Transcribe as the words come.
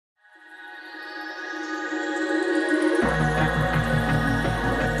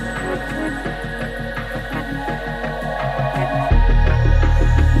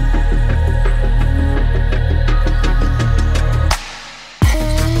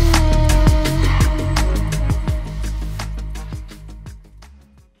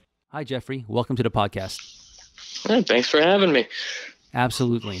Hi, Jeffrey. Welcome to the podcast. Hey, thanks for having me.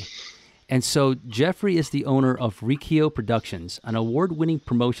 Absolutely. And so Jeffrey is the owner of Riccio Productions, an award-winning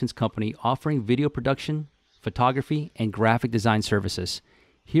promotions company offering video production, photography, and graphic design services.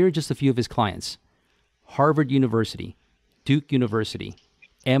 Here are just a few of his clients: Harvard University, Duke University,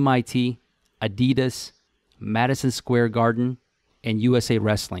 MIT, Adidas, Madison Square Garden, and USA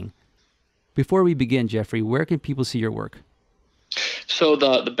Wrestling. Before we begin, Jeffrey, where can people see your work? So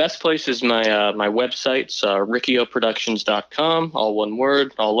the best place is my website. It's riccioproductions.com, all one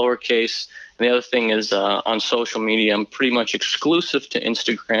word, all lowercase. And the other thing is on social media, I'm pretty much exclusive to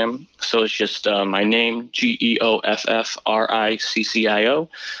Instagram. So it's just my name, GeoffRiccio.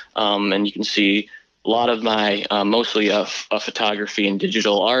 And you can see a lot of my mostly photography and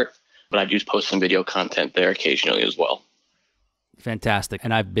digital art, but I do post some video content there occasionally as well. Fantastic.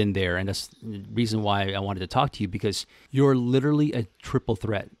 And I've been there. And that's the reason why I wanted to talk to you, because you're literally a triple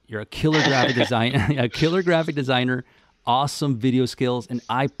threat. You're a killer graphic designer, awesome video skills, and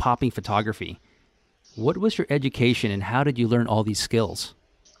eye-popping photography. What was your education and how did you learn all these skills?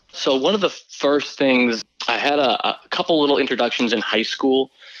 So one of the first things, I had a couple little introductions in high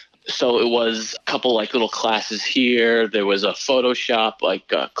school. So it was a couple like little classes here. There was a Photoshop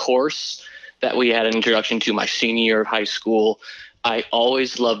course that we had an introduction to my senior year of high school. I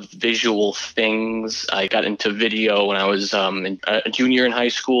always loved visual things. I got into video when I was a junior in high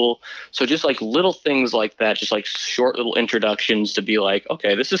school. So just like little things like that, just like short little introductions to be like,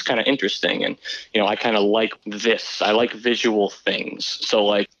 okay, this is kind of interesting. And, I kind of like this. I like visual things. So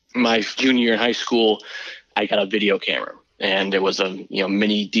like my junior year in high school, I got a video camera, and it was a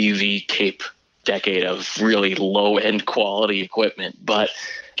mini DV tape decade of really low end quality equipment, but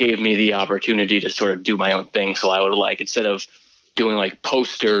gave me the opportunity to sort of do my own thing. So I would instead of doing like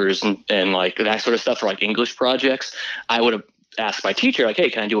posters and like that sort of stuff for like English projects, I would have asked my teacher, like, hey,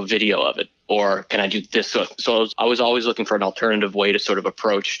 can I do a video of it? Or can I do this? So I was always looking for an alternative way to sort of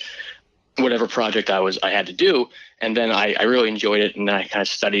approach whatever project I had to do. And then I really enjoyed it. And then I kind of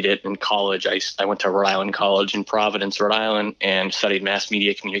studied it in college. I went to Rhode Island College in Providence, Rhode Island, and studied mass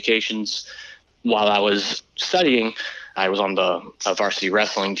media communications. While I was studying, I was on the varsity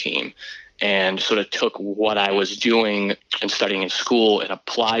wrestling team, and sort of took what I was doing and studying in school and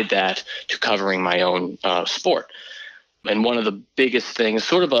applied that to covering my own sport. And one of the biggest things,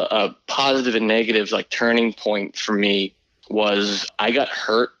 sort of a positive and negative like turning point for me, was I got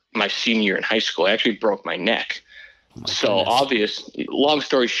hurt my senior year in high school. I actually broke my neck. Long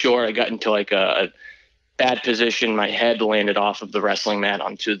story short, I got into like a bad position. My head landed off of the wrestling mat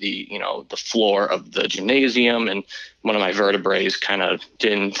onto the floor of the gymnasium, and one of my vertebrae kind of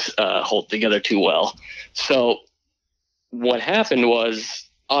didn't hold together too well. So what happened was,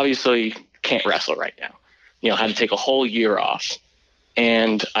 obviously can't wrestle right now. Had to take a whole year off.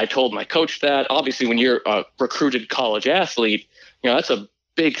 And I told my coach that. Obviously when you're a recruited college athlete, that's a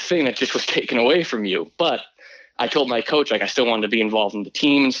big thing that just was taken away from you. But I told my coach, I still wanted to be involved in the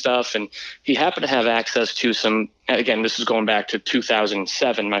team and stuff. And he happened to have access to some, again, this is going back to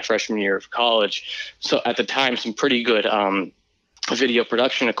 2007, my freshman year of college. So at the time, some pretty good video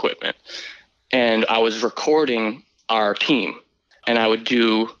production equipment. And I was recording our team, and I would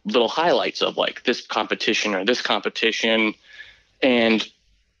do little highlights of like this competition or this competition. And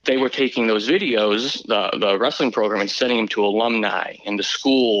they were taking those videos, the wrestling program, and sending them to alumni and to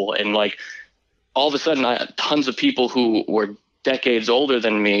school. And like, all of a sudden, tons of people who were decades older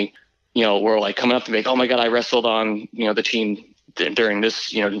than me, were like coming up to me, like, oh my God, I wrestled on, the team during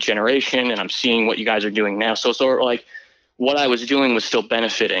this, generation, and I'm seeing what you guys are doing now. So sort of like what I was doing was still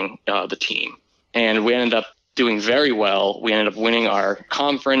benefiting the team. And we ended up doing very well. We ended up winning our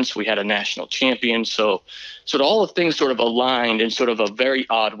conference. We had a national champion. So sort of all the things sort of aligned in sort of a very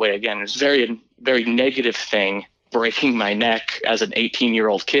odd way. Again, it's very, very negative thing, breaking my neck as an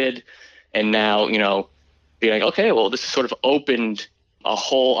 18-year-old kid. And now, being like, okay, well, this has sort of opened a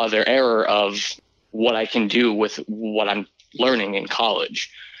whole other era of what I can do with what I'm learning in college.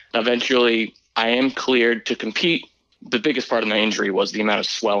 Eventually, I am cleared to compete. The biggest part of my injury was the amount of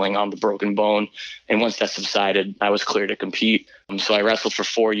swelling on the broken bone. And once that subsided, I was cleared to compete. So I wrestled for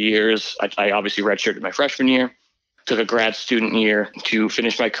 4 years. I obviously redshirted my freshman year, took a grad student year to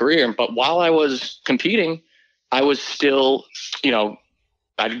finish my career. But while I was competing, I was still,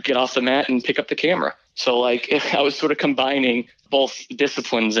 I'd get off the mat and pick up the camera. So like I was sort of combining both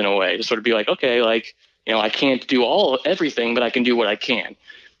disciplines in a way to sort of be like, okay, like, I can't do everything, but I can do what I can.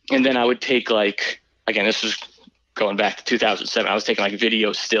 And then I would take like, again, this was going back to 2007, I was taking like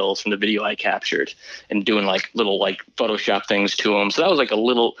video stills from the video I captured and doing like little like Photoshop things to them. So that was like a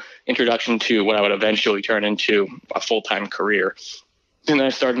little introduction to what I would eventually turn into a full-time career. And then I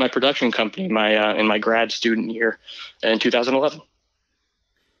started my production company in my grad student year in 2011.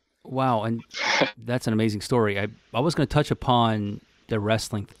 Wow, and that's an amazing story. I was going to touch upon the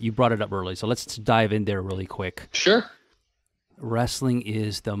wrestling. You brought it up early, so let's dive in there really quick. Sure. Wrestling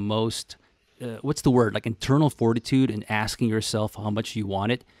is the most, what's the word? Like internal fortitude and asking yourself how much you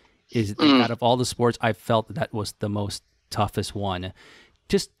want it is out of all the sports, I felt that was the most toughest one.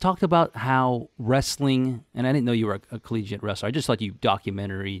 Just talked about how wrestling, and I didn't know you were a collegiate wrestler. I just thought you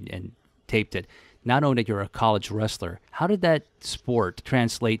documentary and taped it. Not knowing that you're a college wrestler, how did that sport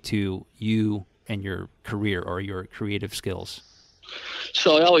translate to you and your career or your creative skills?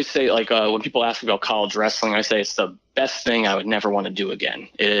 So I always say, like, when people ask me about college wrestling, I say it's the best thing I would never want to do again.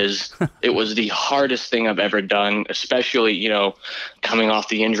 It was the hardest thing I've ever done, especially, coming off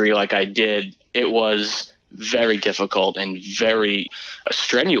the injury like I did. It was very difficult and very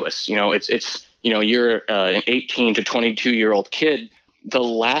strenuous. You're an 18 to 22-year-old kid. The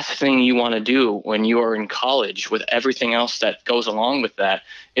last thing you want to do when you are in college with everything else that goes along with that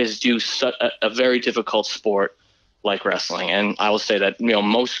is do a very difficult sport like wrestling. And I will say that,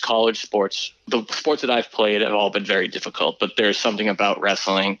 most college sports, the sports that I've played have all been very difficult, but there's something about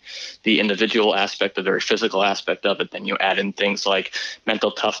wrestling, the individual aspect, the very physical aspect of it. Then you add in things like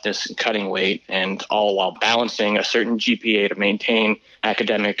mental toughness and cutting weight, and all while balancing a certain GPA to maintain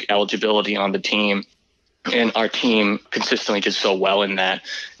academic eligibility on the team. And our team consistently did so well in that.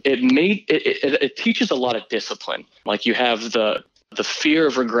 It teaches a lot of discipline. Like, you have the fear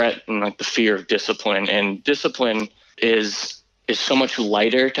of regret and like the fear of discipline, and discipline is so much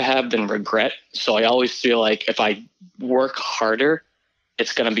lighter to have than regret. So I always feel like if I work harder,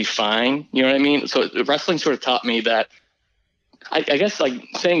 it's going to be fine. You know what I mean? So wrestling sort of taught me that. I guess, like,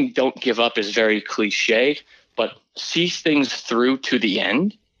 saying don't give up is very cliche, but see things through to the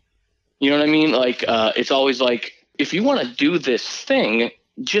end. You know what I mean? Like, it's always like, if you want to do this thing,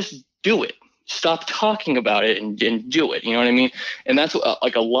 just do it. Stop talking about it and do it. You know what I mean? And that's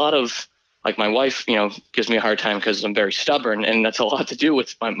like a lot of, like, my wife, gives me a hard time because I'm very stubborn, and that's a lot to do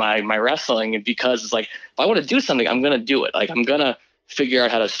with my wrestling. And because it's like, if I want to do something, I'm going to do it. Like, I'm going to figure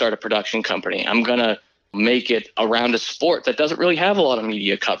out how to start a production company. I'm going to make it around a sport that doesn't really have a lot of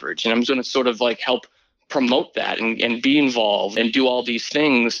media coverage. And I'm going to sort of like help promote that and be involved and do all these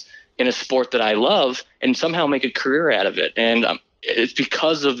things in a sport that I love and somehow make a career out of it. And it's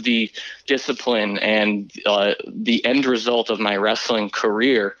because of the discipline and the end result of my wrestling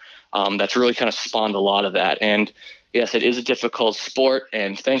career that's really kind of spawned a lot of that. And yes, it is a difficult sport,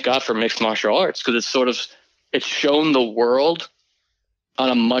 and thank God for mixed martial arts, because it's shown the world on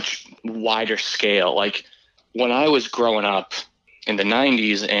a much wider scale. Like, when I was growing up in the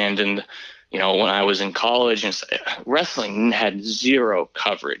 90s and when I was in college, and wrestling had zero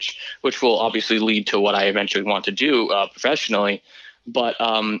coverage, which will obviously lead to what I eventually want to do professionally. But,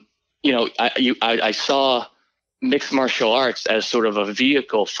 I saw mixed martial arts as sort of a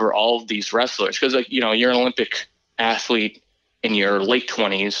vehicle for all of these wrestlers. Because, you're an Olympic athlete in your late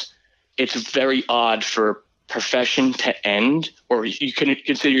 20s. It's very odd for profession to end, or you can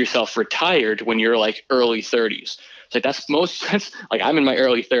consider yourself retired when you're like early 30s. So that's like, I'm in my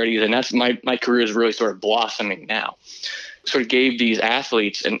early 30s, and that's my career is really sort of blossoming now. Sort of gave these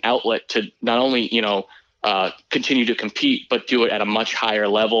athletes an outlet to not only, continue to compete, but do it at a much higher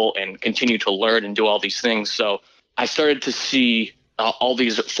level and continue to learn and do all these things. So I started to see all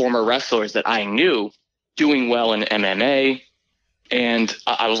these former wrestlers that I knew doing well in MMA. And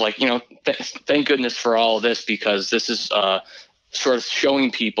I was like, thank goodness for all of this, because this is sort of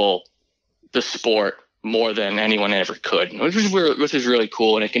showing people the sport more than anyone ever could, which is really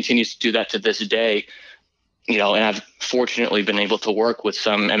cool. And it continues to do that to this day, and I've fortunately been able to work with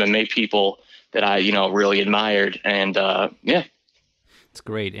some MMA people that I, really admired. And yeah. It's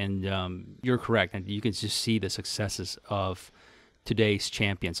great. And you're correct. And you can just see the successes of today's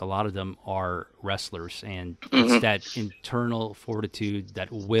champions. A lot of them are wrestlers, and it's that internal fortitude,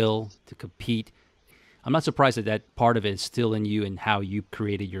 that will to compete. I'm not surprised that part of it is still in you and how you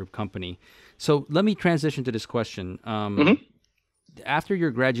created your company. So let me transition to this question. After your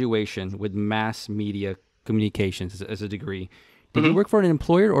graduation with mass media communications as a degree, did you work for an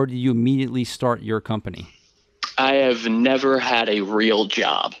employer, or did you immediately start your company? I have never had a real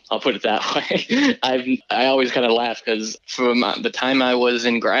job. I'll put it that way. I always kind of laugh because from the time I was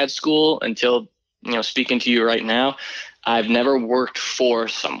in grad school until, speaking to you right now, I've never worked for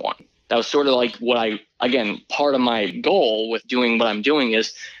someone. That was sort of like part of my goal with doing what I'm doing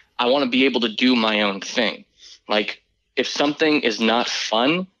is I want to be able to do my own thing. Like, if something is not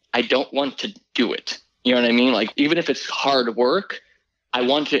fun, I don't want to do it. You know what I mean? Like, even if it's hard work, I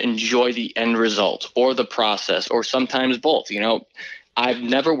want to enjoy the end result or the process, or sometimes both. I've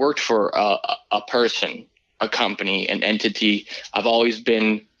never worked for a person, a company, an entity. I've always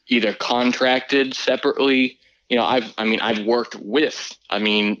been either contracted separately. I've worked with,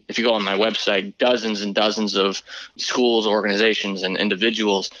 if you go on my website, dozens and dozens of schools, organizations, and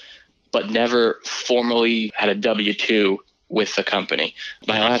individuals, but never formally had a W-2 with the company.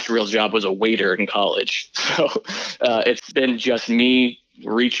 My last real job was a waiter in college. So it's been just me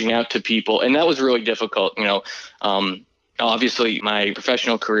reaching out to people. And that was really difficult. Obviously my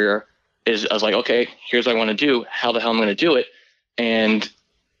professional career I was like, okay, here's what I want to do. How the hell am I going to do it? And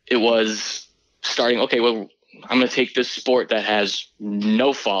it was starting, okay, well, I'm going to take this sport that has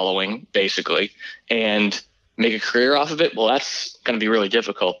no following, basically, and make a career off of it. Well, that's going to be really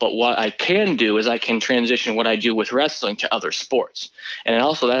difficult. But what I can do is I can transition what I do with wrestling to other sports. And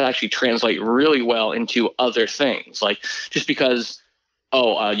also that actually translates really well into other things. Like just because,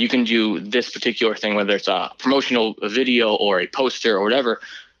 you can do this particular thing, whether it's a promotional video or a poster or whatever,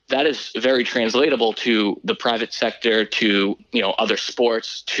 that is very translatable to the private sector, to, other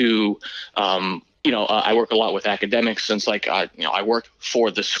sports, to, I work a lot with academics, since I work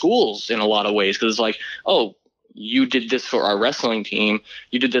for the schools in a lot of ways, because it's like, oh, you did this for our wrestling team.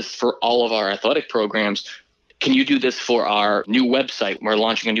 You did this for all of our athletic programs. Can you do this for our new website? We're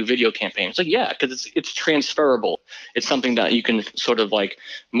launching a new video campaign. It's like, yeah, because it's transferable. It's something that you can sort of like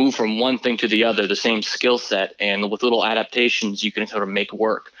move from one thing to the other, the same skill set, and with little adaptations, you can sort of make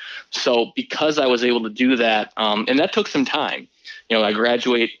work. So because I was able to do that, and that took some time. I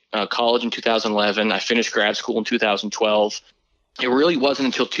graduated college in 2011. I finished grad school in 2012. It really wasn't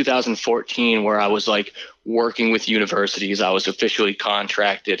until 2014 where I was like working with universities. I was officially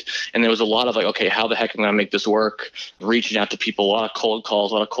contracted, and there was a lot of like, okay, how the heck am I going to make this work? Reaching out to people, a lot of cold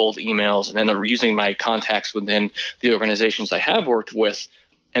calls, a lot of cold emails, and then using my contacts within the organizations I have worked with.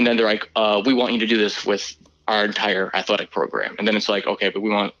 And then they're like, we want you to do this with our entire athletic program. And then it's like, okay, but we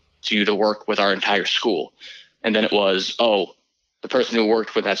want you to work with our entire school. And then it was, the person who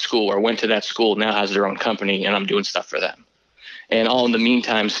worked with that school or went to that school now has their own company, and I'm doing stuff for them. And all in the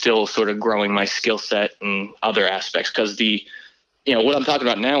meantime, still sort of growing my skill set and other aspects, because what I'm talking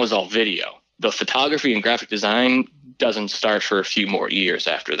about now is all video. The photography and graphic design doesn't start for a few more years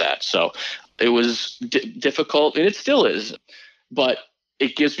after that. So it was difficult, and it still is, but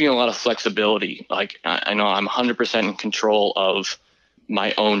it gives me a lot of flexibility. Like I know I'm 100% in control of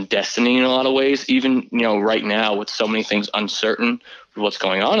my own destiny in a lot of ways. Even, right now with so many things uncertain with what's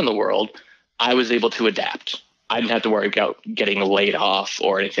going on in the world, I was able to adapt. I didn't have to worry about getting laid off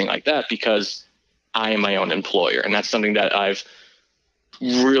or anything like that, because I am my own employer. And that's something that I've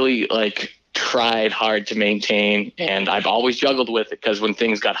really tried hard to maintain. And I've always juggled with it, because when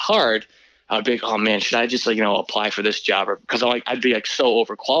things got hard, I'd be like, oh man, should I just apply for this job? Because I'd be so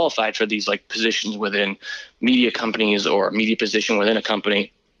overqualified for these positions within media companies or a media position within a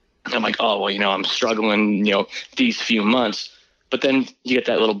company. And I'm like, oh, well, I'm struggling, these few months. But then you get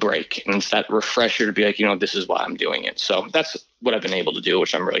that little break, and it's that refresher to be like, this is why I'm doing it. So that's what I've been able to do,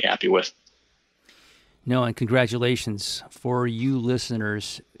 which I'm really happy with. No, and congratulations for you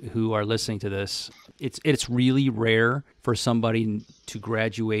listeners who are listening to this. It's really rare for somebody to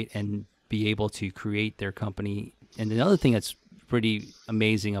graduate and be able to create their company. And another thing that's pretty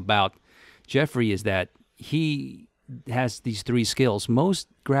amazing about Jeffrey is that he has these three skills. Most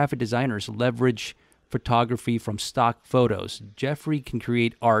graphic designers leverage photography from stock photos. Jeffrey can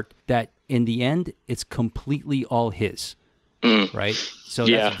create art that in the end, it's completely all his, right? So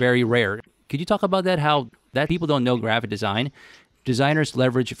that's very rare. Could you talk about that? How that people don't know graphic design. Designers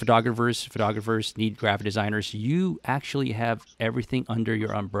leverage photographers. Photographers need graphic designers. You actually have everything under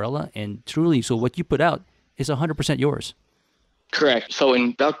your umbrella, and truly, so what you put out is 100% yours. Correct. So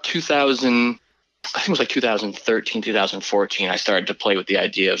in about 2000, I think it was 2013, 2014, I started to play with the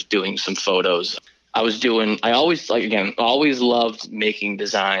idea of doing some photos. I always loved making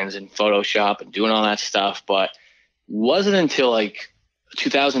designs in Photoshop and doing all that stuff, but wasn't until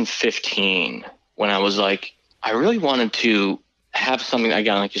 2015 when I was I really wanted to have something,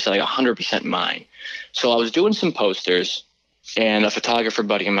 again, like you said, 100% mine. So I was doing some posters, and a photographer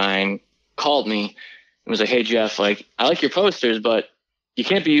buddy of mine called me and was like, hey, Jeff, I like your posters, but you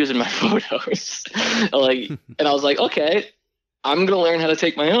can't be using my photos. And I was like, okay, I'm going to learn how to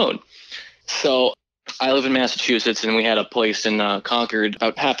take my own. So I live in Massachusetts, and we had a place in Concord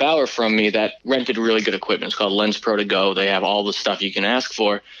about half hour from me that rented really good equipment. It's called Lens Pro to Go. They have all the stuff you can ask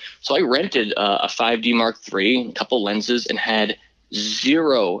for. So I rented a 5D Mark III, a couple lenses, and had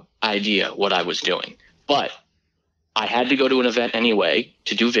zero idea what I was doing. But I had to go to an event anyway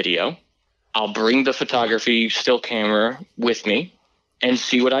to do video. I'll bring the photography still camera with me and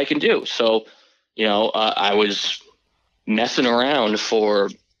see what I can do. So, I was messing around for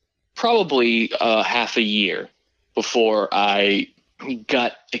probably half a year before I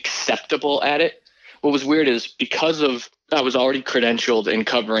got acceptable at it. What was weird is because of I was already credentialed in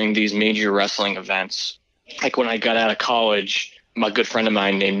covering these major wrestling events. Like when I got out of college, my good friend of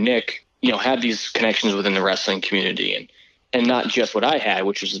mine named Nick, had these connections within the wrestling community, and not just what I had,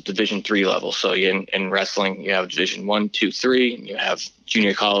 which was the Division III level. So in wrestling, you have Division I, II, III. You have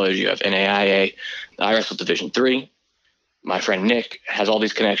junior college. You have NAIA. I wrestled Division III. My friend Nick has all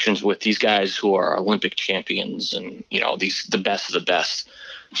these connections with these guys who are Olympic champions and, the best of the best.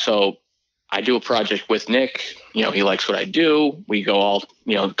 So I do a project with Nick. He likes what I do. We go all,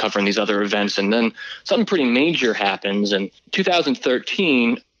 covering these other events. And then something pretty major happens. In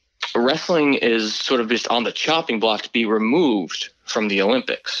 2013, wrestling is sort of just on the chopping block to be removed from the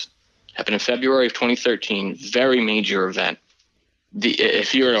Olympics. Happened in February of 2013. Very major event.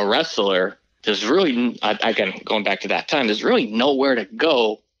 If you're a wrestler, there's really, again, going back to that time, there's really nowhere to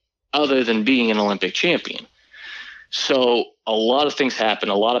go other than being an Olympic champion. So a lot of things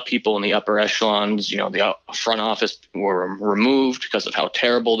happened. A lot of people in the upper echelons, the front office were removed because of how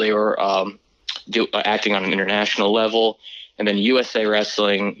terrible they were acting on an international level. And then USA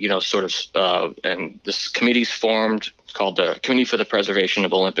Wrestling, and this committee's formed called the Committee for the Preservation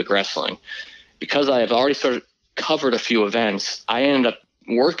of Olympic Wrestling. Because I have already sort of covered a few events, I ended up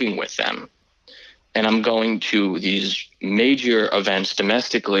working with them. And I'm going to these major events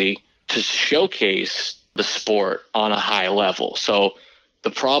domestically to showcase the sport on a high level. So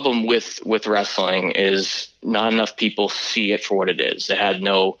the problem with wrestling is not enough people see it for what it is. It had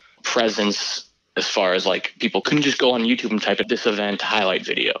no presence as far as like people couldn't just go on YouTube and type in this event highlight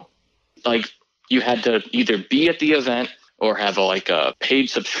video. Like you had to either be at the event or have a paid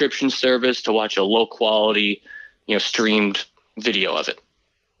subscription service to watch a low quality, streamed video of it.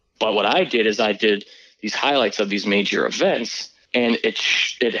 But what I did is I did these highlights of these major events, and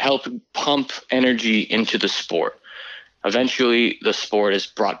it helped pump energy into the sport. Eventually, the sport is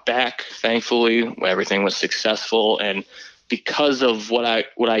brought back, thankfully. Everything was successful. And because of what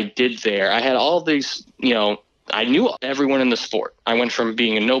I did there, I had all these, I knew everyone in the sport. I went from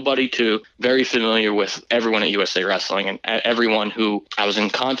being a nobody to very familiar with everyone at USA Wrestling, and everyone who I was in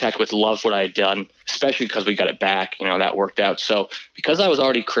contact with loved what I had done, especially because we got it back. That worked out. So because I was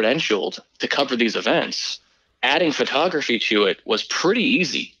already credentialed to cover these events, adding photography to it was pretty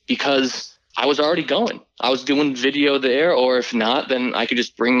easy because I was already going. I was doing video there, or if not, then I could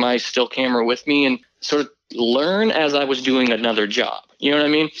just bring my still camera with me and sort of learn as I was doing another job. You know what I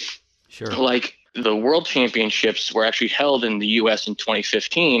mean? Sure. Like the World Championships were actually held in the U.S. in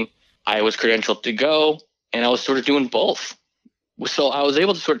 2015. I was credentialed to go, and I was sort of doing both. So I was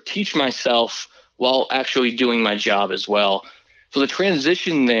able to sort of teach myself while actually doing my job as well. So the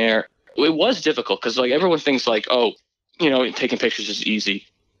transition there, it was difficult because everyone thinks taking pictures is easy.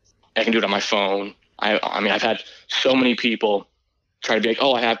 I can do it on my phone. I've had so many people try to be like,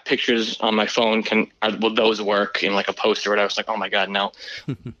 I have pictures on my phone. Will those work in a poster or whatever? I was like, oh my God, no.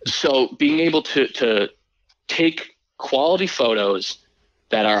 So being able to take quality photos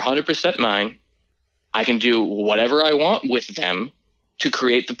that are 100% mine, I can do whatever I want with them to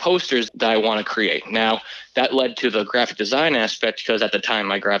create the posters that I want to create. Now, that led to the graphic design aspect because at the time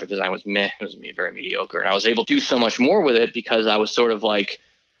my graphic design was meh. It was very mediocre. And I was able to do so much more with it because I was sort of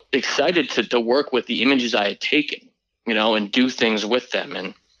excited to work with the images I had taken, and do things with them.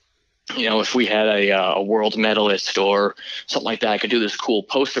 And, if we had a world medalist or something like that, I could do this cool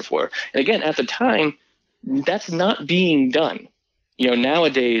poster for her. And again, at the time, that's not being done.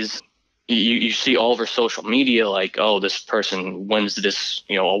 Nowadays, you see all over social media, this person wins this,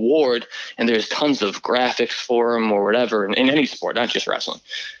 award, and there's tons of graphics for them or whatever in any sport, not just wrestling.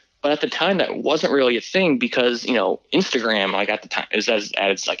 But at the time, that wasn't really a thing because, Instagram, at the time, is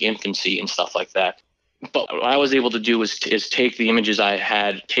at its infancy and stuff like that. But what I was able to do is take the images I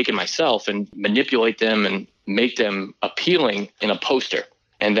had taken myself and manipulate them and make them appealing in a poster.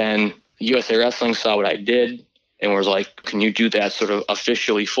 And then USA Wrestling saw what I did and was like, can you do that sort of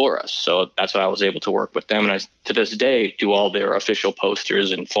officially for us? So that's why I was able to work with them. And I, to this day, do all their official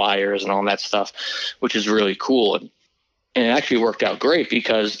posters and flyers and all that stuff, which is really cool. And it actually worked out great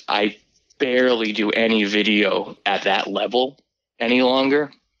because I barely do any video at that level any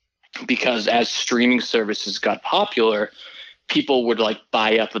longer. Because as streaming services got popular, people would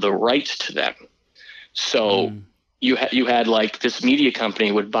buy up the rights to them. So you had this media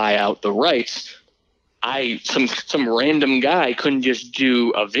company would buy out the rights. Some random guy couldn't just do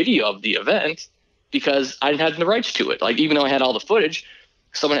a video of the event because I didn't have the rights to it. Even though I had all the footage,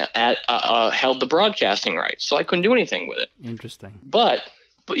 someone held the broadcasting rights, so I couldn't do anything with it. Interesting. But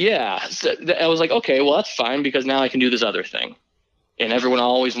But yeah, so I was like, okay, well, that's fine because now I can do this other thing. And everyone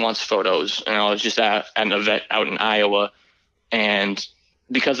always wants photos. And I was just at an event out in Iowa. And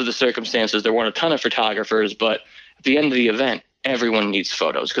because of the circumstances, there weren't a ton of photographers. But at the end of the event, everyone needs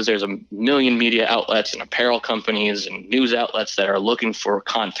photos because there's a million media outlets and apparel companies and news outlets that are looking for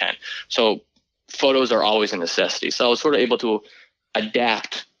content. So photos are always a necessity. So I was sort of able to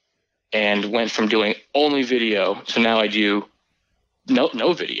adapt and went from doing only video to now I do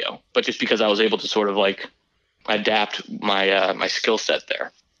no video, but just because I was able to sort of like adapt my skill set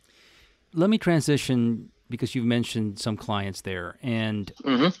there. Let me transition because you've mentioned some clients there. And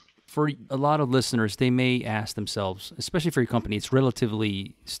for a lot of listeners, they may ask themselves, especially for your company, it's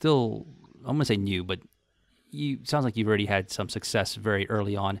relatively still, I'm going to say new, but sounds like you've already had some success very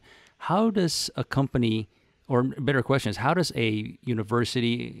early on. How does a company, or a better question is, how does a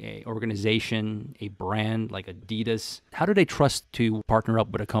university, a organization, a brand like Adidas, how do they trust to partner up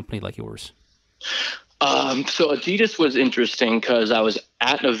with a company like yours? So Adidas was interesting because I was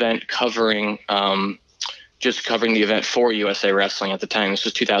at an event covering the event for USA Wrestling at the time. This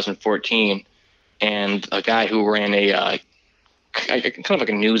was 2014. And a guy who ran a kind of like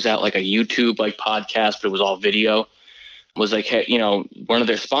a news out, like a YouTube like podcast, but it was all video, was like, hey, one of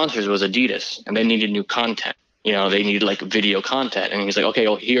their sponsors was Adidas and they needed new content. They needed like video content. And he's like, okay,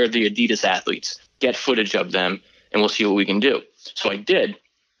 well, here are the Adidas athletes. Get footage of them and we'll see what we can do. So I did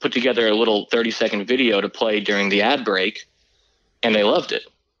put together a little 30-second video to play during the ad break, and they loved it.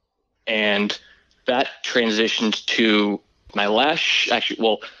 And that transitioned to my last,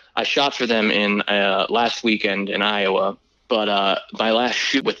 I shot for them in last weekend in Iowa, but my last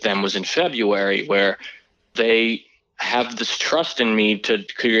shoot with them was in February, where they have this trust in me to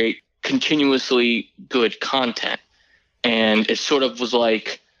create continuously good content. And it sort of was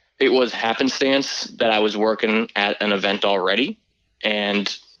like, it was happenstance that I was working at an event already.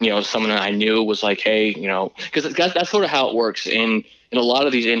 And, someone that I knew was like, hey, because that's sort of how it works in a lot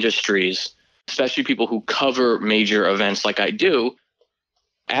of these industries, especially people who cover major events like I do.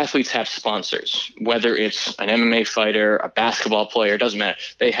 Athletes have sponsors, whether it's an MMA fighter, a basketball player, it doesn't matter.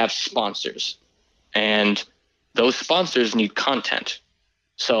 They have sponsors, and those sponsors need content.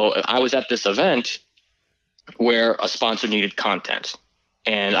 So I was at this event where a sponsor needed content,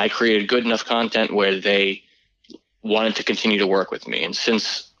 and I created good enough content where they wanted to continue to work with me. And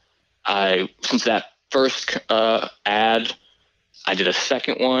since that first ad, I did a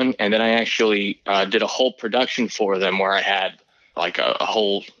second one, and then I actually did a whole production for them where I had like a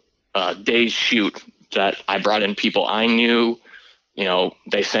whole day's shoot that I brought in people I knew.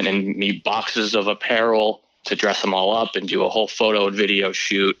 They sent in me boxes of apparel to dress them all up and do a whole photo and video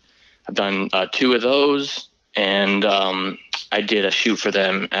shoot. I've done 2 of those, and I did a shoot for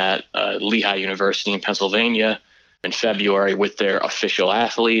them at Lehigh University in Pennsylvania in February with their official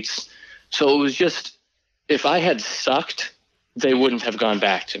athletes. So it was just, if I had sucked, they wouldn't have gone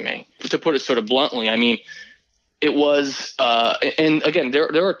back to me. To put it sort of bluntly, I mean, it was, and again,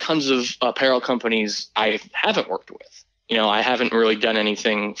 there are tons of apparel companies I haven't worked with. I haven't really done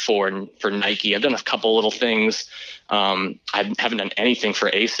anything for Nike. I've done a couple little things. I haven't done anything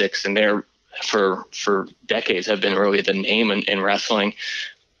for ASICS, and they're for decades have been really the name in wrestling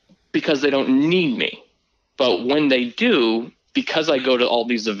because they don't need me. But when they do, because I go to all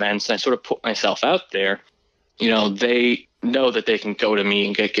these events and I sort of put myself out there, they know that they can go to me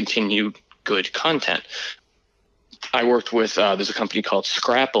and get continued good content. I worked with, there's a company called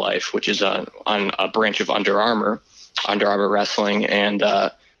Scrap Life, which is on a branch of Under Armour Wrestling. And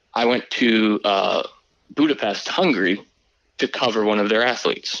I went to Budapest, Hungary to cover one of their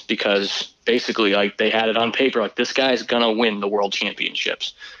athletes because basically like they had it on paper, like this guy's going to win the world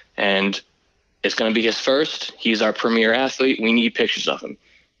championships. And it's going to be his first. He's our premier athlete. We need pictures of him.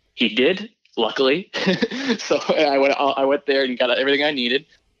 He did, luckily. So I went there and got everything I needed.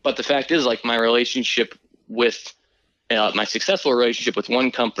 But the fact is, like, my relationship with my successful relationship with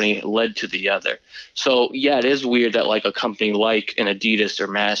one company led to the other. So yeah, it is weird that like a company like an Adidas or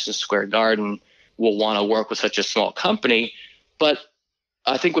Madison Square Garden will want to work with such a small company. But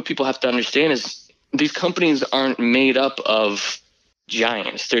I think what people have to understand is these companies aren't made up of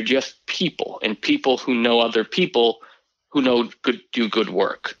giants. They're just people, and people who know other people who do good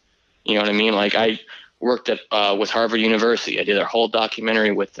work. You know what I mean? Like I worked at with Harvard University. I did a whole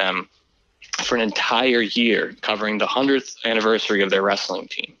documentary with them for an entire year covering the 100th anniversary of their wrestling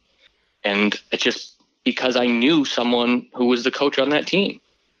team. And it's just because I knew someone who was the coach on that team.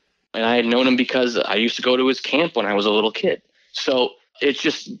 And I had known him because I used to go to his camp when I was a little kid. So it's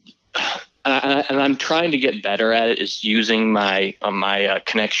just, and I'm trying to get better at it, is using my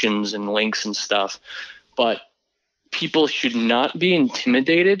connections and links and stuff. But people should not be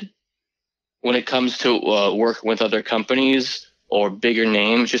intimidated when it comes to working with other companies or bigger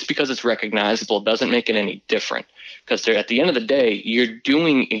names. Just because it's recognizable doesn't make it any different, because at the end of the day, you're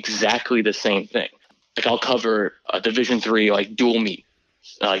doing exactly the same thing. Like, I'll cover a Division III, like dual meet,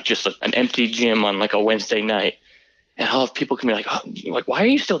 like just an empty gym on like a Wednesday night. And I'll have people come in like, oh, like, why are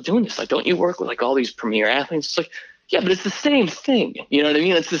you still doing this? Like, don't you work with like all these premier athletes? It's like, yeah, but it's the same thing. You know what I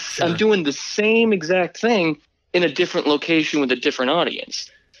mean? It's this. Sure. I'm doing the same exact thing in a different location with a different audience.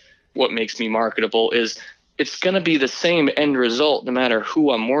 What makes me marketable is it's going to be the same end result no matter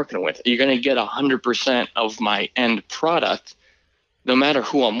who I'm working with. You're going to get 100% of my end product no matter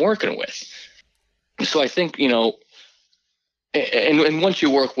who I'm working with. So I think, you know, and once you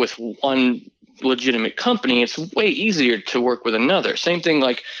work with one legitimate company, it's way easier to work with another. Same thing,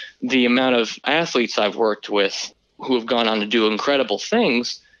 like the amount of athletes I've worked with who have gone on to do incredible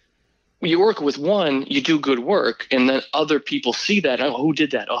things. You work with one, you do good work, and then other people see that. Oh, who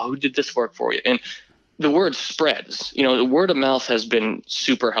did that? Oh, who did this work for you? And the word spreads. You know, the word of mouth has been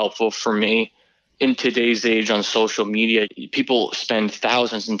super helpful for me in today's age on social media. People spend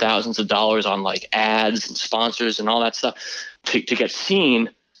thousands and thousands of dollars on like ads and sponsors and all that stuff to get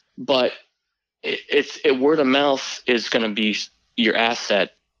seen. But word of mouth is going to be your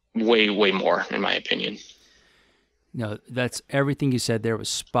asset way, way more, in my opinion. No, that's everything you said there was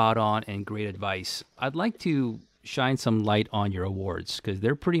spot on and great advice. I'd like to shine some light on your awards because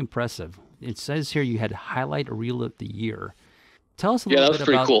they're pretty impressive. It says here you had Highlight Reel of the Year. Tell us a little bit about.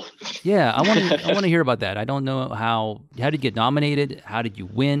 Yeah, that was pretty cool. Yeah, I want to hear about that. I don't know how did you get nominated? How did you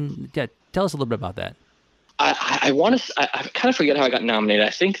win? Yeah, tell us a little bit about that. I kind of forget how I got nominated. I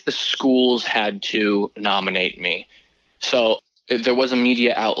think the schools had to nominate me. So there was a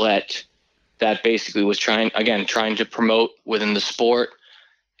media outlet that basically was trying to promote within the sport.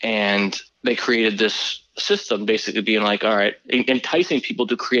 And they created this system basically being like, all right, enticing people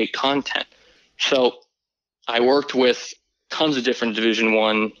to create content. So I worked with tons of different Division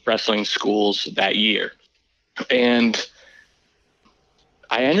I wrestling schools that year. And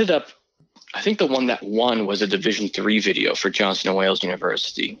I ended up, I think the one that won was a Division III video for Johnson & Wales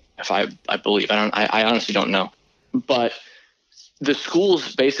University, if I believe. I honestly don't know. But the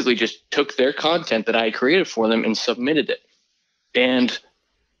schools basically just took their content that I created for them and submitted it. And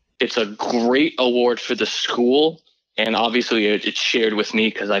it's a great award for the school. And obviously it's shared with me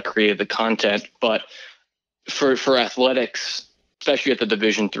because I created the content. But for athletics, especially at the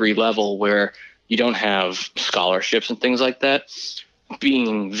Division III level where you don't have scholarships and things like that,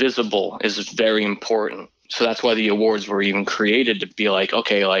 being visible is very important. So that's why the awards were even created, to be like,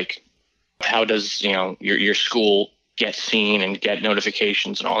 okay, like how does, you know, your school get seen and get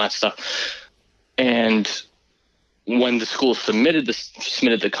notifications and all that stuff. And when the school submitted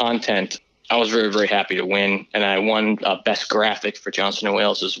the content, I was very, very happy to win. And I won Best Graphic for Johnson &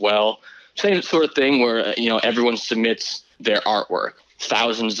 Wales as well. Same sort of thing where, you know, everyone submits their artwork,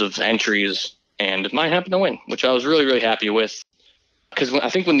 thousands of entries, and mine happened to win, which I was really, really happy with. Because I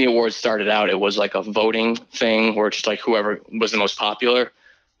think when the awards started out, it was like a voting thing where it's just like whoever was the most popular.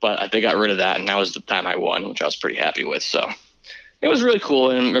 But they got rid of that, and that was the time I won, which I was pretty happy with. So it was really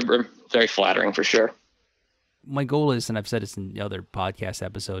cool and very flattering for sure. My goal is, and I've said this in the other podcast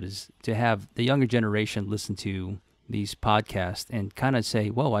episode, is to have the younger generation listen to these podcasts and kind of say,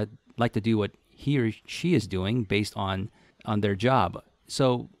 whoa, I'd like to do what he or she is doing based on their job.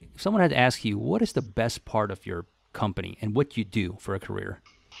 So if someone had to ask you, what is the best part of your company and what you do for a career?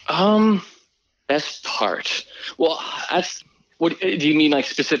 Best part? Well, what do you mean, like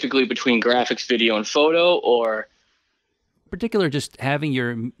specifically between graphics, video, and photo, or? In particular, just having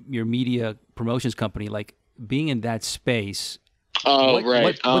your media promotions company, like being in that space. Oh,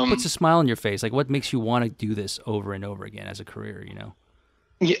 right. What puts a smile on your face? Like, what makes you want to do this over and over again as a career, you know?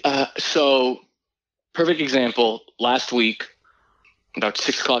 Yeah. So, perfect example. Last week, about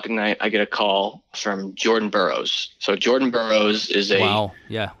 6:00 at night, I get a call from Jordan Burroughs. So Jordan Burroughs is a wow,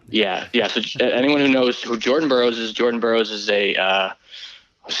 yeah. So anyone who knows who Jordan Burroughs is a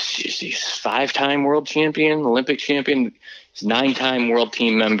he's 5-time world champion, Olympic champion, he's 9-time world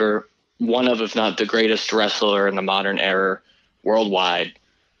team member, one of, if not the greatest wrestler in the modern era worldwide.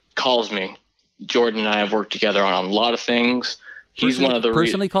 Calls me. Jordan and I have worked together on a lot of things. He's one of the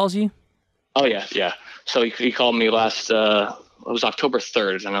personally calls you. Oh yeah. So he called me last. It was October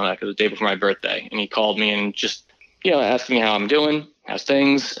 3rd. I know that because it was the day before my birthday. And he called me and just, you know, asked me how I'm doing, how's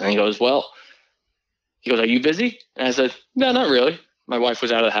things. And he goes, are you busy? And I said, no, not really. My wife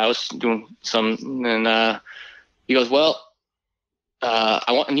was out of the house doing some. And he goes, I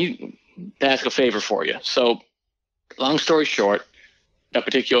want you to ask a favor for you. So long story short, a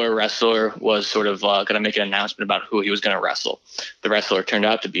particular wrestler was sort of going to make an announcement about who he was going to wrestle. The wrestler turned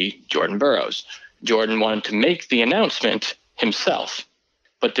out to be Jordan Burroughs. Jordan wanted to make the announcement himself,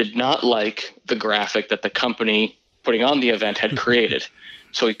 but did not like the graphic that the company putting on the event had created.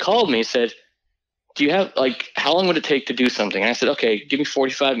 So he called me, said, do you have, like, how long would it take to do something? And I said, okay, give me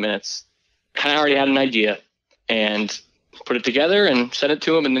 45 minutes. Kind of already had an idea and put it together and sent it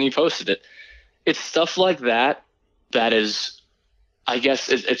to him, and then he posted it. It's stuff like that that is, I guess,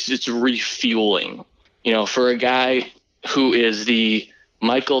 it's refueling, you know, for a guy who is the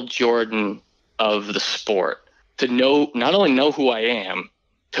Michael Jordan of the sport, to know, not only know who I am,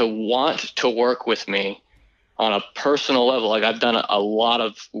 to want to work with me on a personal level. Like, I've done a lot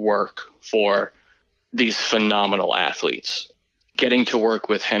of work for these phenomenal athletes. Getting to work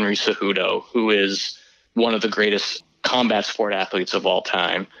with Henry Cejudo, who is one of the greatest combat sport athletes of all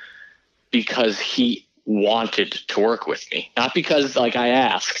time, because he wanted to work with me. Not because, like, I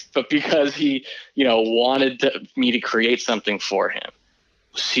asked, but because he, you know, wanted me to create something for him.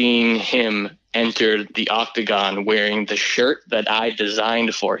 Seeing him enter the octagon wearing the shirt that I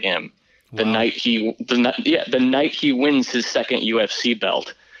designed for him the night he wins his second UFC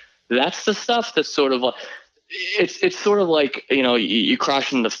belt. That's the stuff that's sort of like, it's sort of like, you know, you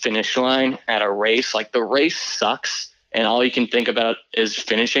crossing the finish line at a race. Like, the race sucks and all you can think about is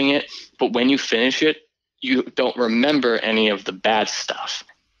finishing it. But when you finish it, you don't remember any of the bad stuff.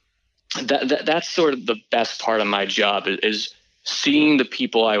 That's sort of the best part of my job, is seeing the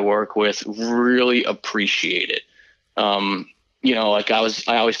people I work with really appreciate it. You know, like I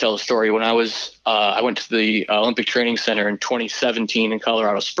always tell the story when I went to the Olympic Training Center in 2017 in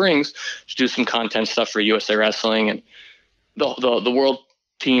Colorado Springs to do some content stuff for USA Wrestling, and the world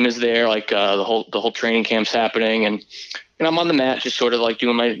team is there, like the whole training camp's happening, and I'm on the mat just sort of like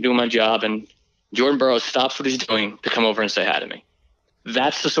doing my job, and Jordan Burroughs stops what he's doing to come over and say hi to me.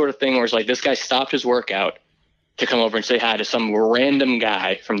 That's the sort of thing where it's like, this guy stopped his workout to come over and say hi to some random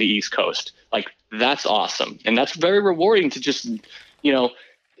guy from the East Coast. Like, that's awesome. And that's very rewarding to just, you know,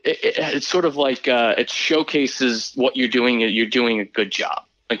 it's sort of like, it showcases what you're doing. You're doing a good job.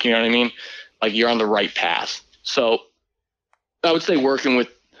 Like, you know what I mean? Like, you're on the right path. So I would say working with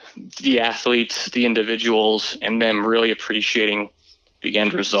the athletes, the individuals, and them really appreciating the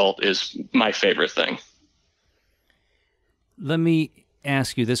end result is my favorite thing. Let me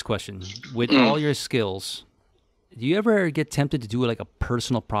ask you this question. With all your skills, do you ever get tempted to do like a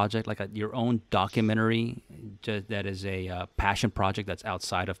personal project, like your own documentary that is a passion project that's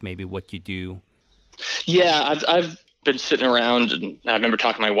outside of maybe what you do? Yeah, I've been sitting around, and I remember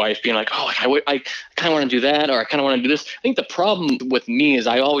talking to my wife being like, oh, I kind of want to do that, or I kind of want to do this. I think the problem with me is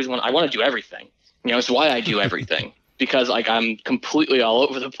I want to do everything. You know, it's why I do everything. Because, like, I'm completely all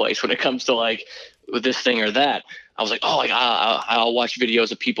over the place when it comes to, like, with this thing or that. I was like, oh, like, I'll watch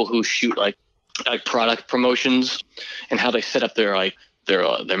videos of people who shoot like product promotions and how they set up their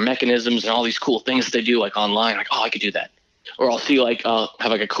mechanisms and all these cool things that they do, like, online. Like, oh, I could do that. Or I'll see, like, I'll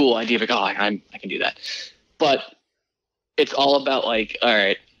have like a cool idea of, like, oh, I can do that. But it's all about, like, all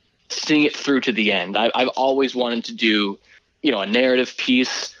right, seeing it through to the end. I've always wanted to do, you know, a narrative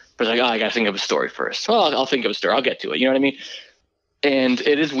piece. But it's like, oh, I got to think of a story first. Well, I'll think of a story. I'll get to it. You know what I mean? And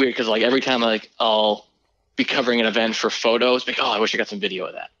it is weird because, like, every time I'll be covering an event for photos, like, oh, I wish I got some video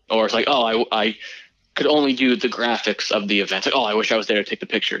of that. Or it's like, oh, I could only do the graphics of the event. Like, oh, I wish I was there to take the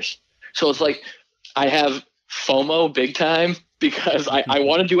pictures. So it's like I have FOMO big time because I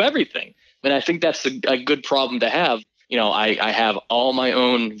want to do everything. And I think that's a good problem to have. You know, I have all my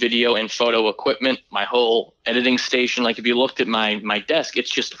own video and photo equipment, my whole editing station. Like, if you looked at my desk, it's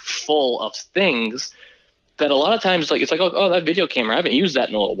just full of things that a lot of times, like, it's like, oh, that video camera, I haven't used that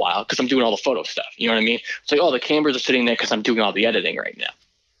in a little while because I'm doing all the photo stuff. You know what I mean? It's like, oh, the cameras are sitting there because I'm doing all the editing right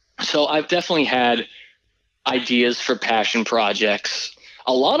now. So I've definitely had ideas for passion projects.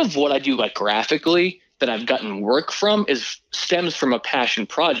 A lot of what I do, like, graphically, that I've gotten work from stems from a passion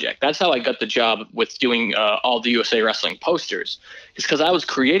project. That's how I got the job with doing all the USA Wrestling posters. It's because I was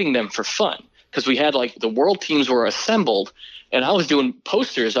creating them for fun. Because we had, like, the world teams were assembled, and I was doing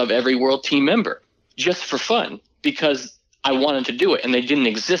posters of every world team member just for fun because I wanted to do it, and they didn't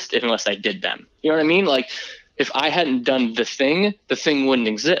exist unless I did them. You know what I mean? Like, if I hadn't done the thing wouldn't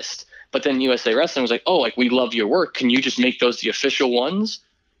exist. But then USA Wrestling was like, oh, like, we love your work. Can you just make those the official ones?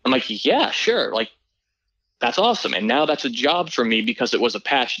 I'm like, yeah, sure. Like, that's awesome. And now that's a job for me because it was a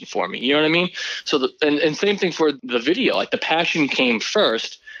passion for me. You know what I mean? So and same thing for the video. Like, the passion came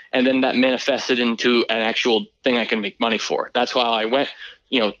first, and then that manifested into an actual thing I can make money for. That's why I went,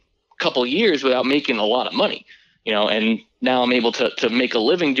 you know, a couple of years without making a lot of money, you know, and now I'm able to make a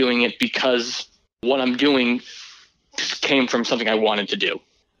living doing it because what I'm doing just came from something I wanted to do.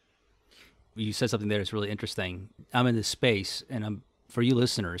 You said something there that's really interesting. I'm in this space, and for you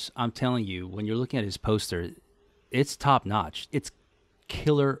listeners, I'm telling you, when you're looking at his poster, it's top notch. It's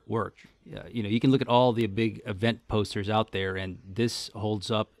killer work. You know, you can look at all the big event posters out there, and this holds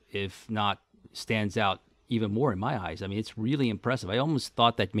up, if not stands out even more in my eyes. I mean, it's really impressive. I almost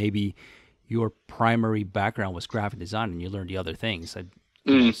thought that maybe your primary background was graphic design and you learned the other things.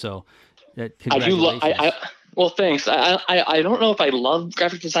 So that, congratulations. Well, thanks. I don't know if I love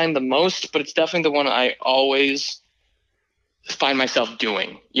graphic design the most, but it's definitely the one I always find myself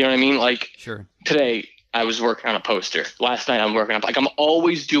doing. You know what I mean? Like, sure. Today I was working on a poster. Last night I'm working on, like, I'm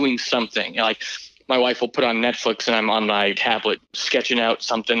always doing something. Like, my wife will put on Netflix and I'm on my tablet sketching out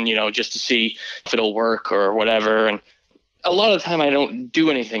something, you know, just to see if it'll work or whatever. And a lot of the time I don't do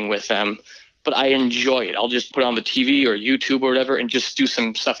anything with them, but I enjoy it. I'll just put on the TV or YouTube or whatever and just do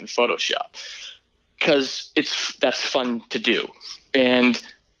some stuff in Photoshop because that's fun to do. And,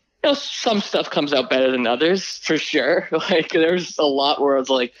 you know, some stuff comes out better than others for sure. Like, there's a lot where I was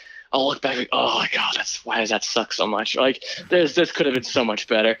like, I'll look back like, oh my God, why does that suck so much? Like, this could have been so much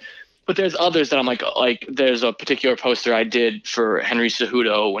better. But there's others that I'm like there's a particular poster I did for Henry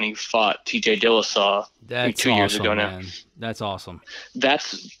Cejudo when he fought TJ Dillashaw That's 2 years awesome, ago now. Man. That's awesome.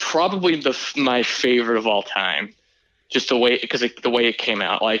 That's probably my favorite of all time, just the way it came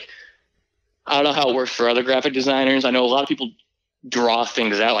out. Like, I don't know how it works for other graphic designers. I know a lot of people draw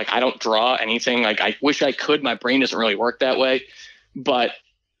things out. Like, I don't draw anything. Like, I wish I could. My brain doesn't really work that way. But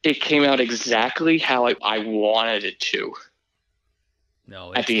it came out exactly how I wanted it to.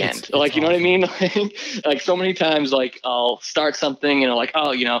 No, at the end. It's like, you know awesome. what I mean? Like so many times, like, I'll start something and I'm like,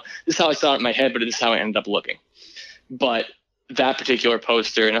 oh, you know, this is how I saw it in my head, but this is how it ended up looking. But that particular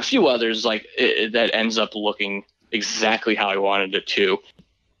poster and a few others, like, that ends up looking exactly how I wanted it to.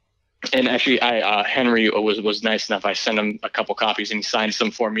 And actually, Henry was nice enough. I sent him a couple copies and he signed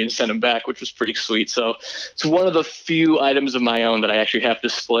some for me and sent them back, which was pretty sweet. So it's one of the few items of my own that I actually have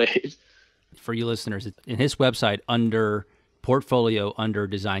displayed. For you listeners, in his website, under portfolio, under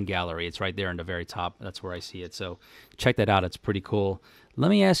design gallery, it's right there in the very top. That's where I see it. So check that out. It's pretty cool. Let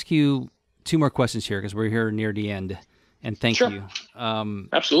me ask you two more questions here because we're here near the end. And thank Sure. you.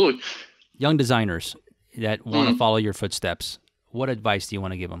 Absolutely. Young designers that want to follow your footsteps, what advice do you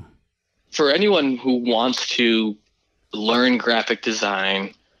want to give them? For anyone who wants to learn graphic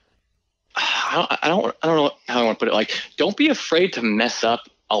design, I don't know how I want to put it. Like, don't be afraid to mess up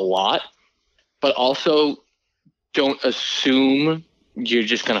a lot, but also don't assume you're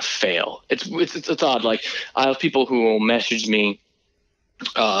just gonna fail. It's odd. Like, I have people who will message me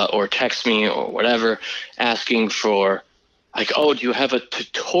or text me or whatever, asking for, like, oh, do you have a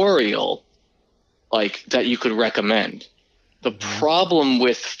tutorial like that you could recommend? The problem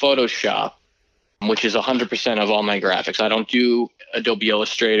with Photoshop, which is 100% of all my graphics, I don't do Adobe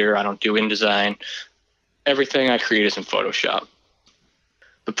Illustrator, I don't do InDesign. Everything I create is in Photoshop.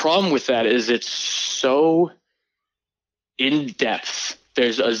 The problem with that is it's so in-depth.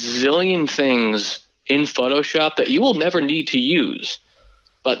 There's a zillion things in Photoshop that you will never need to use,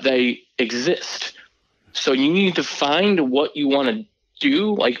 but they exist. So you need to find what you want to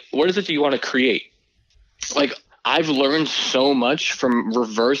do. Like, what is it that you want to create? Like, I've learned so much from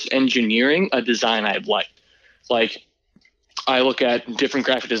reverse engineering a design I've liked. Like, I look at different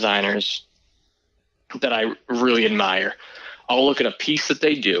graphic designers that I really admire. I'll look at a piece that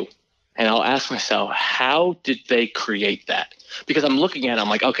they do, and I'll ask myself, how did they create that? Because I'm looking at it, I'm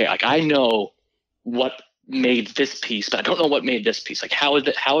like, okay, like, I know what made this piece, but I don't know what made this piece. Like, how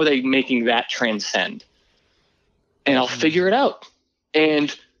are they making that transcend? And I'll figure it out.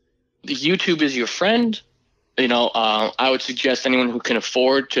 And YouTube is your friend. You know, I would suggest anyone who can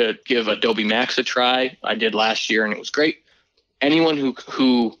afford to give Adobe Max a try. I did last year and it was great. Anyone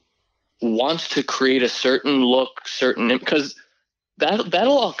who wants to create a certain look, because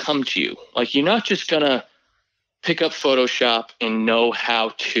that'll all come to you. Like, you're not just gonna pick up Photoshop and know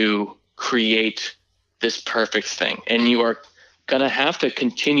how to create this perfect thing. And you are gonna have to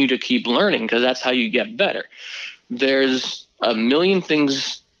continue to keep learning, because that's how you get better. There's a million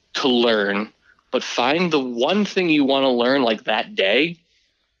things to learn, but find the one thing you want to learn, like, that day,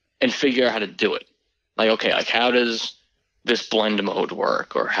 and figure out how to do it. Like, okay, like, how does this blend mode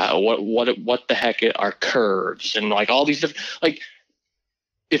work? Or what the heck are curves? And, like, all these different, like,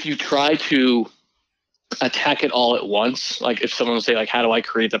 if you try to attack it all at once, like, if someone would say, like, how do I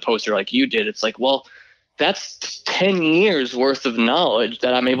create the poster like you did? It's like, well, that's 10 years worth of knowledge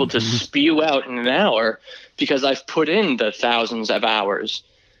that I'm able to spew out in an hour because I've put in the thousands of hours.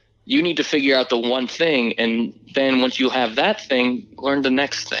 You need to figure out the one thing, and then once you have that thing, learn the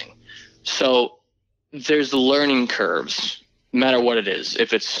next thing. So there's learning curves, no matter what it is.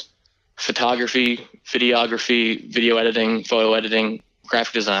 If it's photography, videography, video editing, photo editing,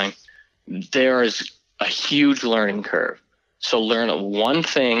 graphic design, there is a huge learning curve. So learn one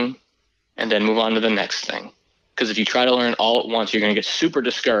thing and then move on to the next thing. Because if you try to learn all at once, you're going to get super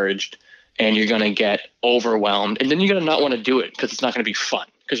discouraged and you're going to get overwhelmed. And then you're going to not want to do it because it's not going to be fun,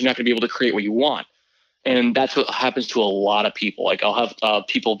 because you're not going to be able to create what you want. And that's what happens to a lot of people. Like I'll have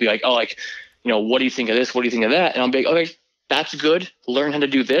people be like, oh, like, what do you think of this? What do you think of that? And I'll be like, okay, that's good. Learn how to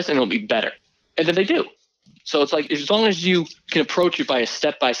do this and it'll be better. And then they do. So it's like, as long as you can approach it by a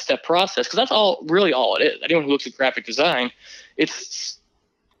step-by-step process, because that's really all it is. Anyone who looks at graphic design, it's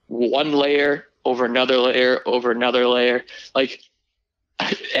one layer over another layer over another layer. Like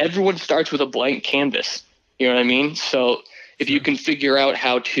everyone starts with a blank canvas. You know what I mean? So if you can figure out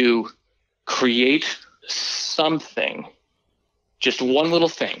how to create something, just one little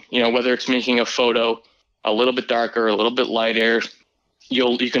thing, whether it's making a photo a little bit darker, a little bit lighter,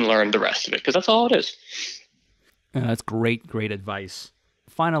 you can learn the rest of it, because that's all it is. That's great advice.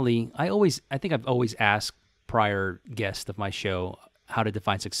 Finally, I think I've always asked prior guests of my show how to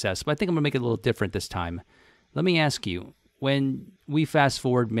define success, but I think I'm going to make it a little different this time. Let me ask you, when we fast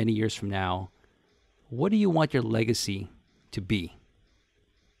forward many years from now, what do you want your legacy to be?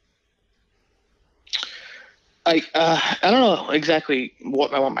 I don't know exactly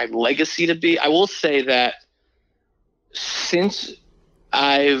what I want my legacy to be. I will say that since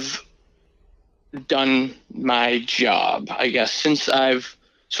I've done my job, I guess, since I've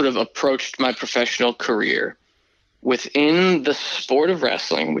sort of approached my professional career within the sport of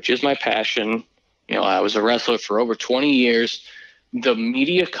wrestling, which is my passion, I was a wrestler for over 20 years. The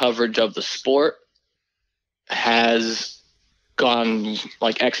media coverage of the sport has gone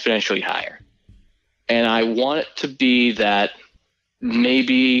like exponentially higher. And I want it to be that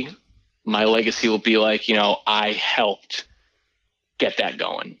maybe my legacy will be like, I helped get that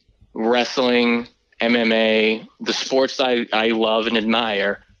going. Wrestling, MMA, the sports I love and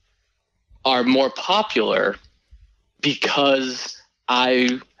admire are more popular because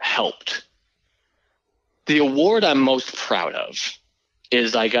I helped. The award I'm most proud of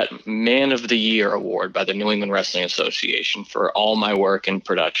is I got Man of the Year award by the New England Wrestling Association for all my work in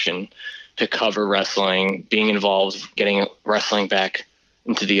production to cover wrestling, being involved, getting wrestling back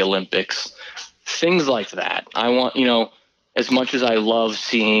into the Olympics, things like that. I want, as much as I love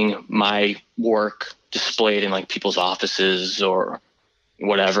seeing my work displayed in like people's offices or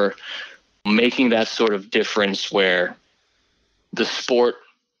whatever, making that sort of difference where the sport,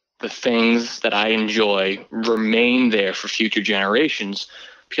 the things that I enjoy remain there for future generations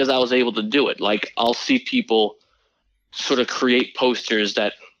because I was able to do it. Like I'll see people sort of create posters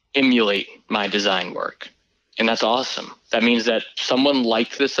that emulate my design work. And that's awesome. That means that someone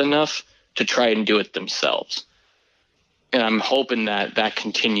liked this enough to try and do it themselves. And I'm hoping that that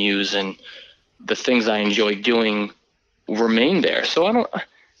continues and the things I enjoy doing remain there. So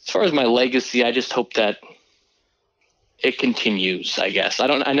as far as my legacy, I just hope that it continues, I guess.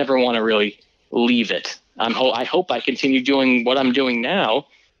 I never want to really leave it. I hope I continue doing what I'm doing now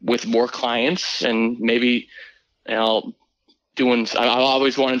with more clients and maybe, I've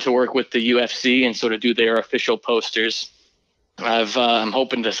always wanted to work with the UFC and sort of do their official posters. I'm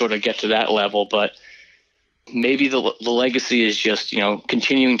hoping to sort of get to that level, but maybe the legacy is just,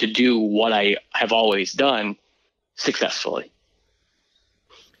 continuing to do what I have always done successfully.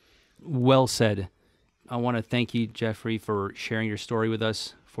 Well said. I want to thank you, Jeffrey, for sharing your story with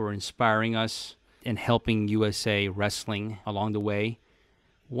us, for inspiring us and helping USA Wrestling along the way.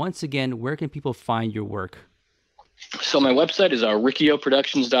 Once again, where can people find your work? So my website is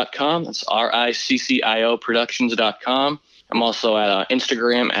riccioproductions.com. That's RICCIO productions.com. I'm also at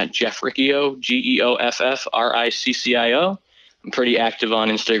Instagram at Jeff Riccio, GEOFFRICCIO. I'm pretty active on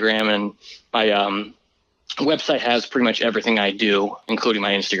Instagram, and my website has pretty much everything I do, including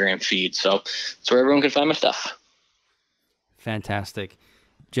my Instagram feed. So it's where everyone can find my stuff. Fantastic.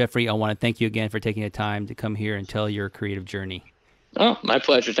 Jeffrey, I want to thank you again for taking the time to come here and tell your creative journey. Oh, my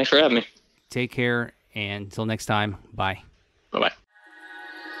pleasure. Thanks for having me. Take care, and until next time, bye. Bye-bye.